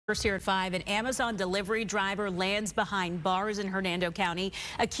First here at 5, an Amazon delivery driver lands behind bars in Hernando County,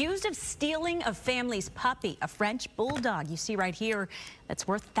 accused of stealing a family's puppy, a French bulldog. You see right here, that's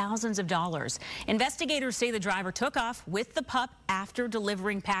worth thousands of dollars. Investigators say the driver took off with the pup after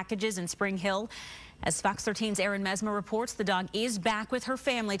delivering packages in Spring Hill. As Fox 13's Aaron Mesmer reports, the dog is back with her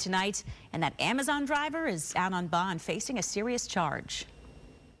family tonight, and that Amazon driver is out on bond facing a serious charge.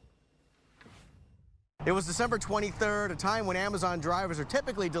 It was December 23rd, a time when Amazon drivers are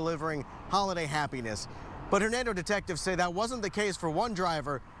typically delivering holiday happiness. But Hernando detectives say that wasn't the case for one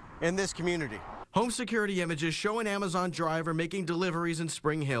driver in this community. Home security images show an Amazon driver making deliveries in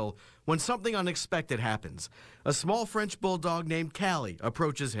Spring Hill when something unexpected happens. A small French bulldog named Callie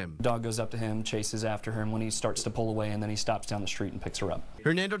approaches him. The dog goes up to him, chases after him when he starts to pull away, and then he stops down the street and picks her up.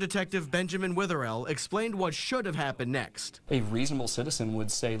 Hernando detective Benjamin Witherell explained what should have happened next. A reasonable citizen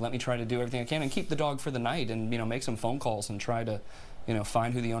would say, let me try to do everything I can and keep the dog for the night and, make some phone calls and try to,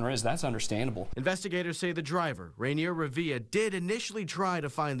 find who the owner is. That's understandable. Investigators say the driver, Rainier Revilla, did initially try to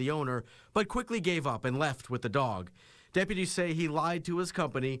find the owner, but quickly gave up and left with the dog. Deputies say he lied to his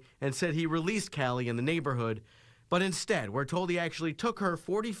company and said he released Callie in the neighborhood, but instead we're told he actually took her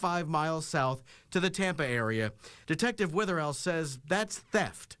 45 miles south to the Tampa area. Detective Witherell says that's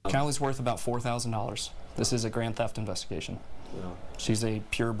theft. Callie's worth about $4,000. This is a grand theft investigation. Yeah. She's a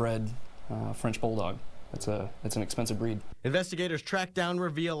purebred French bulldog. It's an expensive breed. Investigators tracked down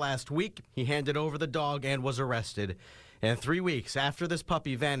Revilla last week. He handed over the dog and was arrested. And 3 weeks after this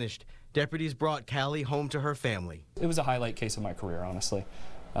puppy vanished, deputies brought Callie home to her family. It was a highlight case of my career, honestly.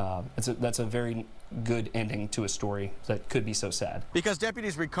 That's a very good ending to a story that could be so sad. Because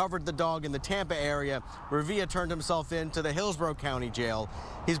deputies recovered the dog in the Tampa area, Revilla turned himself in to the Hillsborough County Jail.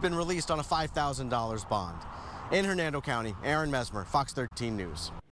 He's been released on a $5,000 bond. In Hernando County, Aaron Mesmer, Fox 13 News.